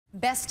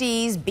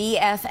Besties,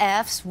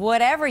 BFFs,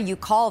 whatever you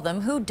call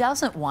them, who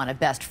doesn't want a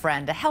best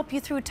friend to help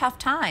you through tough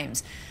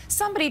times?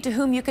 Somebody to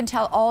whom you can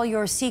tell all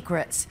your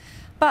secrets.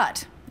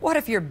 But what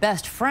if your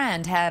best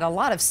friend had a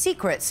lot of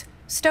secrets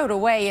stowed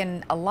away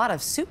in a lot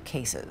of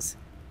suitcases?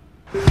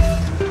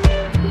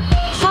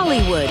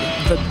 Hollywood,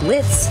 the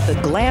glitz, the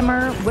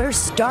glamour, where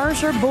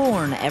stars are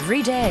born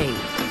every day.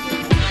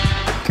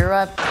 Grew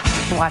up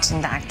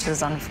watching the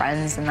actors on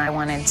Friends, and I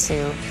wanted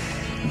to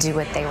do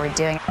what they were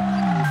doing.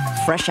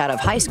 Fresh out of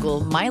high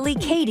school, Meili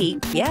Cady,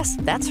 yes,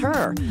 that's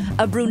her,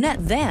 a brunette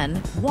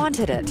then,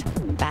 wanted it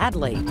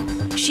badly.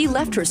 She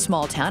left her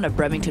small town of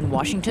Bremerton,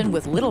 Washington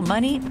with little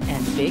money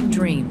and big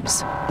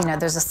dreams. You know,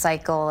 there's a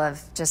cycle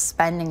of just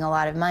spending a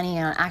lot of money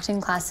on acting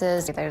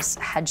classes. There's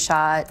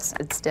headshots.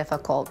 It's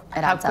difficult.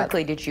 How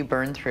quickly did you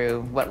burn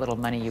through what little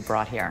money you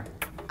brought here?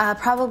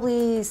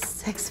 Probably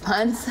 6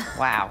 months.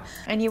 Wow.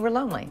 And you were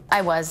lonely?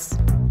 I was.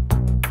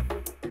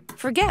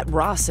 Forget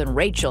Ross and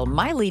Rachel,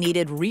 Meili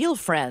needed real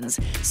friends.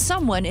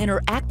 Someone in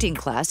her acting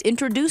class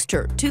introduced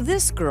her to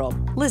this girl,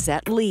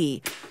 Lizette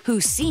Lee,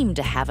 who seemed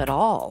to have it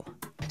all.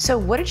 So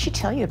what did she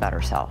tell you about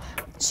herself?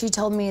 She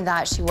told me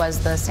that she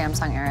was the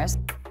Samsung heiress.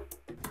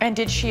 And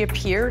did she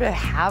appear to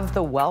have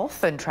the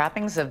wealth and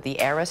trappings of the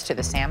heiress to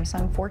the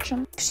Samsung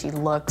fortune? She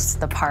looks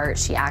the part,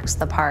 she acts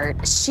the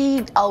part.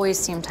 She always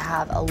seemed to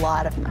have a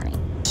lot of money.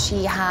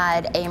 She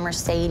had a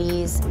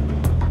Mercedes.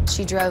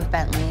 She drove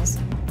Bentleys.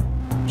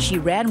 She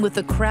ran with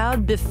the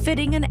crowd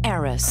befitting an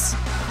heiress.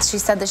 She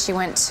said that she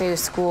went to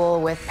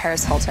school with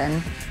Paris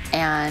Hilton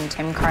and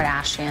Kim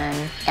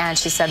Kardashian, and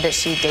she said that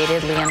she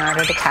dated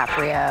Leonardo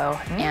DiCaprio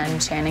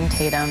and Channing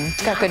Tatum.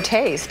 She's got good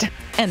taste.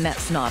 And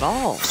that's not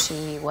all.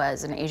 She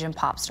was an Asian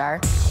pop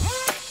star.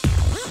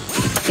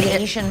 An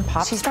Asian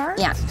pop star?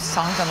 Yeah.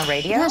 Songs on the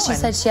radio? Yeah, she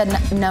said she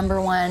had number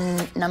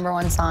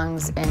one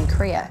songs in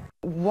Korea.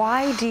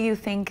 Why do you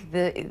think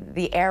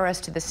the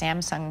heiress to the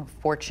Samsung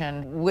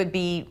fortune would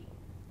be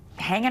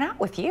hanging out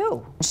with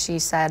you? She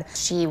said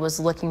she was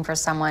looking for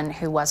someone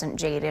who wasn't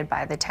jaded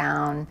by the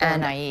town.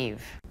 And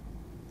naive.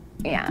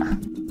 Yeah.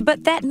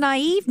 But that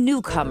naive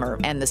newcomer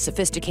and the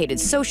sophisticated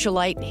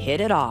socialite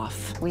hit it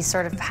off. We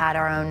sort of had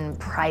our own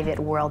private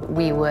world.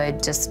 We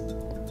would just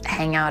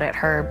hang out at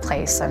her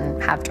place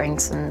and have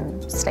drinks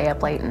and stay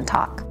up late and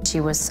talk. She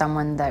was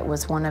someone that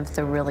was one of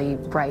the really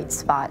bright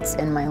spots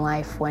in my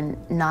life when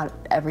not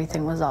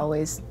everything was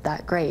always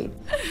that great.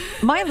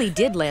 Meili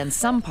did land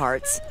some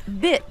parts,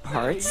 bit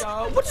parts. Hey,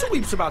 what's the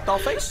weeps about,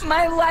 dollface?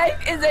 My life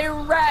is a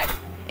wreck.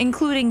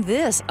 Including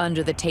this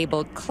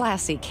under-the-table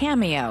classy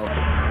cameo.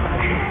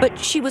 But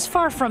she was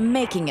far from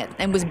making it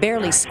and was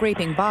barely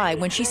scraping by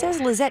when she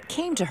says Lizette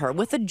came to her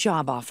with a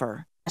job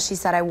offer. She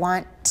said, I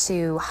want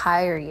to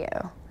hire you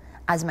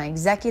as my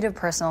executive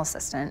personal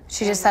assistant.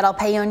 She just said, I'll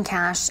pay you in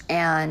cash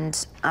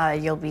and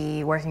you'll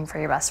be working for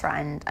your best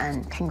friend,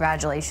 and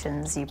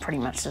congratulations, you pretty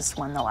much just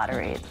won the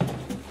lottery.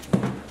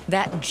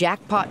 That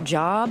jackpot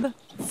job?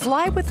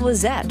 Fly with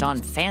Lizette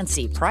on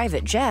fancy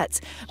private jets,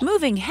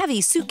 moving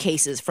heavy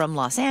suitcases from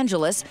Los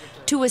Angeles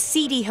to a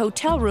seedy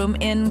hotel room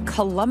in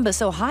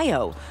Columbus,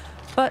 Ohio.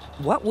 But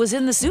what was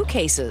in the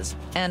suitcases?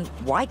 And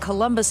why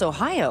Columbus,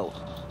 Ohio?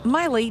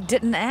 Meili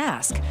didn't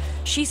ask.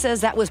 She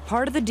says that was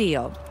part of the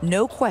deal.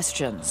 No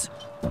questions.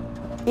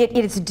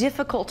 It's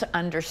difficult to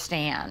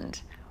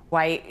understand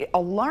why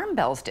alarm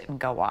bells didn't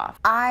go off.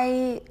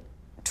 I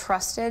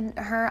trusted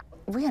her.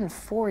 We had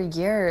 4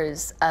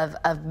 years of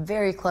a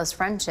very close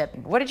friendship.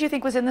 What did you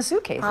think was in the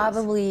suitcases?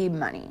 Probably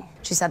money.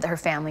 She said that her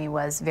family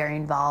was very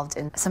involved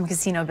in some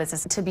casino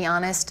business. To be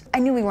honest, I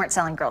knew we weren't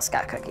selling Girl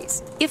Scout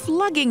cookies. If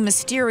lugging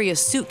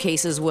mysterious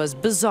suitcases was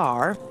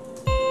bizarre,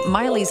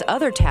 Meili's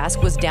other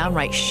task was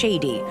downright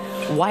shady,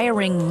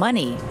 wiring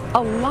money,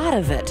 a lot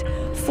of it,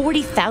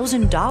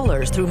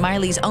 $40,000 through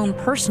Meili's own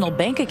personal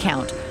bank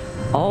account,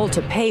 all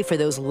to pay for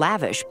those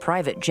lavish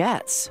private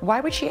jets. Why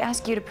would she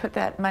ask you to put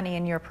that money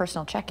in your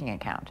personal checking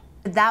account?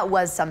 That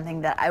was something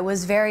that I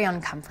was very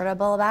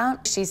uncomfortable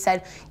about. She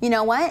said, you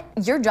know what?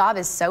 Your job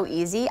is so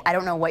easy. I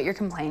don't know what you're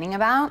complaining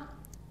about.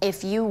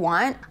 If you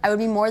want, I would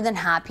be more than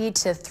happy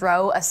to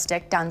throw a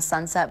stick down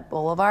Sunset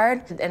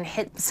Boulevard and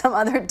hit some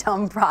other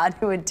dumb broad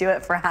who would do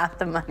it for half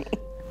the money.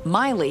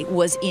 Meili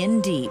was in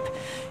deep.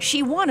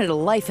 She wanted a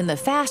life in the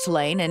fast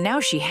lane, and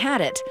now she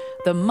had it.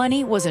 The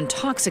money was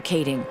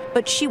intoxicating,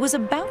 but she was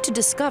about to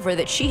discover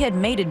that she had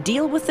made a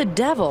deal with the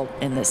devil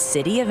in the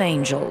City of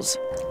Angels.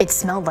 It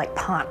smelled like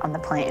pot on the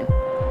plane.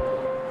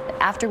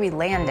 After we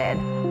landed,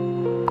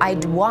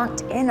 I'd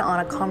walked in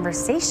on a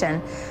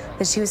conversation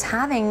that she was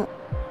having.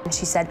 And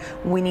she said,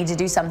 we need to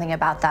do something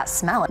about that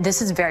smell.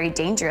 This is very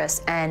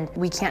dangerous, and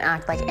we can't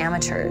act like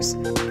amateurs.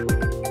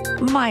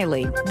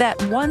 Meili,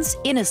 that once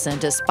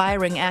innocent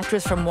aspiring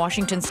actress from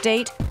Washington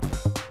State,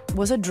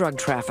 was a drug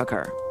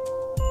trafficker.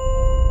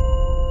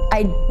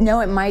 I know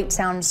it might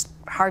sound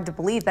hard to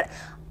believe, but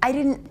I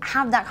didn't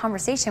have that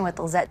conversation with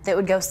Lizette that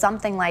would go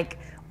something like,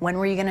 when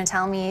were you gonna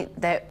tell me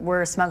that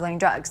we're smuggling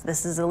drugs?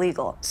 This is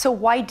illegal. So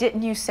why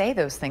didn't you say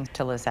those things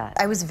to Lizette?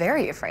 I was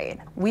very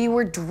afraid. We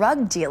were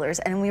drug dealers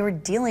and we were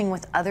dealing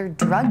with other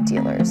drug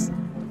dealers.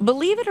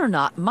 Believe it or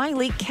not,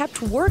 Meili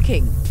kept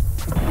working,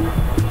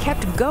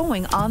 kept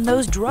going on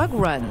those drug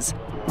runs.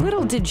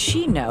 Little did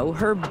she know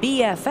her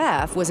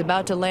BFF was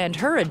about to land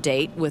her a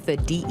date with the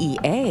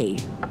DEA.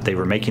 They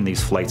were making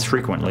these flights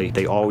frequently.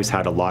 They always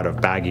had a lot of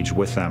baggage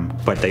with them,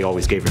 but they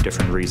always gave a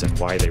different reason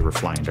why they were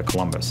flying to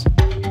Columbus.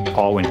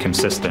 All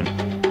inconsistent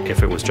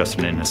if it was just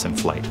an innocent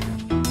flight.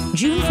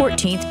 June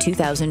 14th,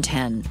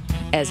 2010.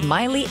 As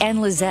Meili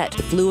and Lizette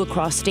flew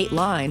across state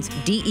lines,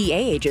 DEA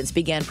agents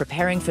began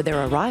preparing for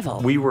their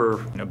arrival. We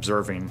were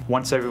observing.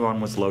 Once everyone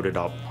was loaded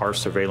up, our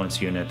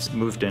surveillance units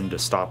moved in to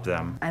stop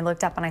them. I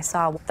looked up and I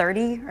saw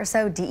 30 or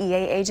so DEA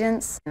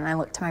agents, and I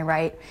looked to my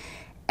right,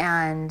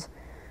 and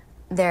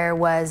there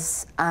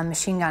was a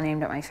machine gun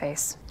aimed at my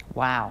face.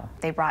 Wow.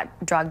 They brought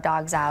drug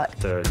dogs out.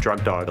 The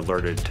drug dog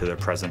alerted to the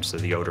presence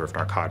of the odor of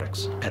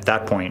narcotics. At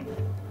that point,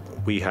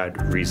 we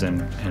had reason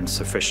and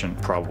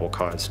sufficient probable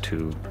cause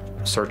to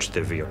search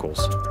the vehicles.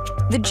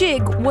 The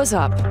jig was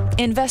up.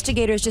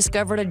 Investigators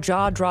discovered a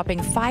jaw-dropping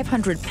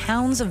 500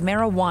 pounds of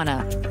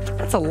marijuana.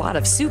 That's a lot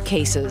of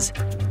suitcases.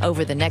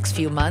 Over the next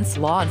few months,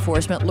 law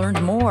enforcement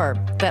learned more.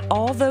 That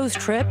all those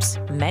trips,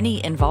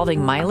 many involving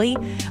Meili,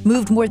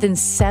 moved more than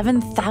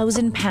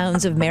 7,000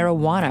 pounds of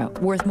marijuana,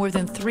 worth more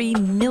than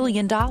 $3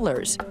 million.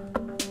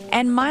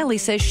 And Meili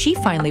says she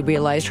finally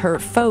realized her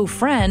faux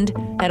friend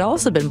had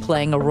also been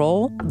playing a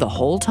role the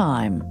whole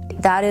time.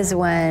 That is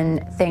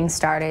when things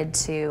started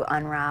to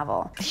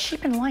unravel.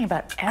 She's been lying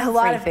about everything. A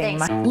lot of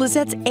things.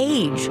 Lizette's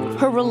age,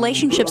 her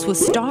relationships with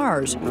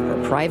stars,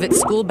 her private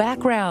school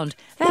background,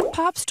 that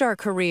pop star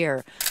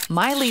career.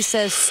 Meili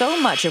says so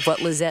much of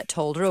what Lizette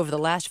told her over the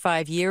last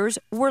 5 years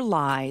were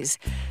lies.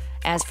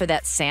 As for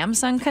that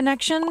Samsung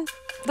connection,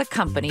 the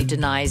company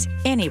denies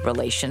any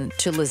relation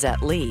to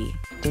Lizette Lee.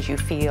 Did you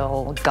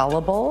feel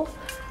gullible?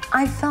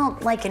 I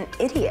felt like an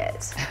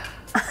idiot.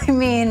 I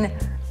mean,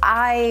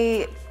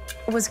 I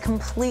was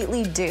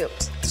completely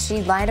duped.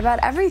 She lied about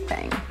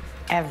everything.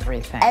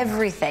 Everything.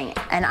 Everything.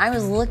 And I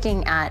was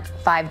looking at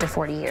 5 to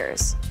 40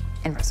 years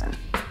in prison.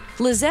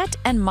 Lizette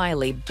and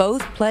Meili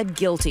both pled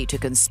guilty to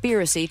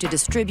conspiracy to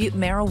distribute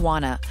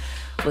marijuana.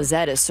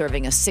 Lizette is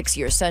serving a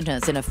 6-year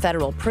sentence in a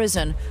federal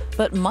prison,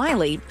 but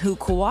Meili, who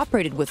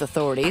cooperated with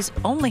authorities,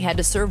 only had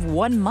to serve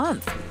 1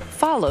 month,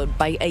 followed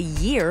by a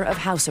year of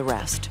house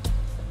arrest.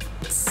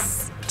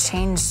 It's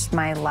changed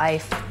my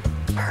life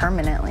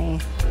permanently.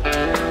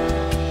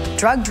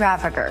 Drug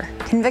trafficker,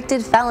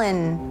 convicted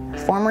felon,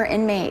 former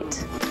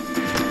inmate.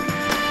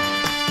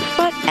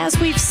 But as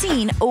we've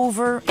seen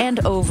over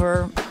and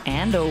over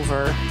and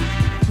over,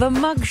 the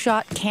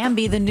mugshot can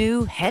be the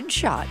new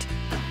headshot.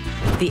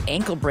 The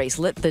ankle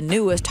bracelet, the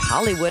newest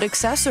Hollywood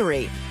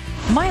accessory.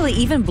 Meili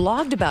even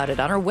blogged about it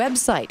on her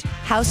website,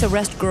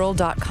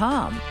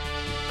 housearrestgirl.com.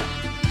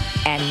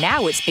 And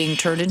now it's being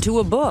turned into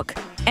a book,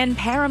 and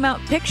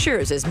Paramount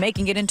Pictures is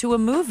making it into a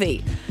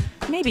movie.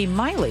 Maybe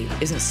Meili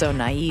isn't so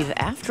naive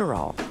after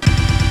all.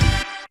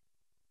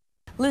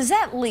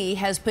 Lizette Lee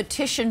has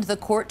petitioned the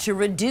court to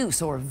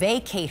reduce or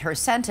vacate her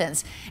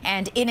sentence,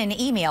 and in an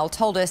email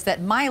told us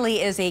that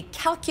Meili is a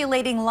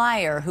calculating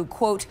liar who,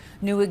 quote,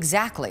 knew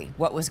exactly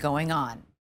what was going on.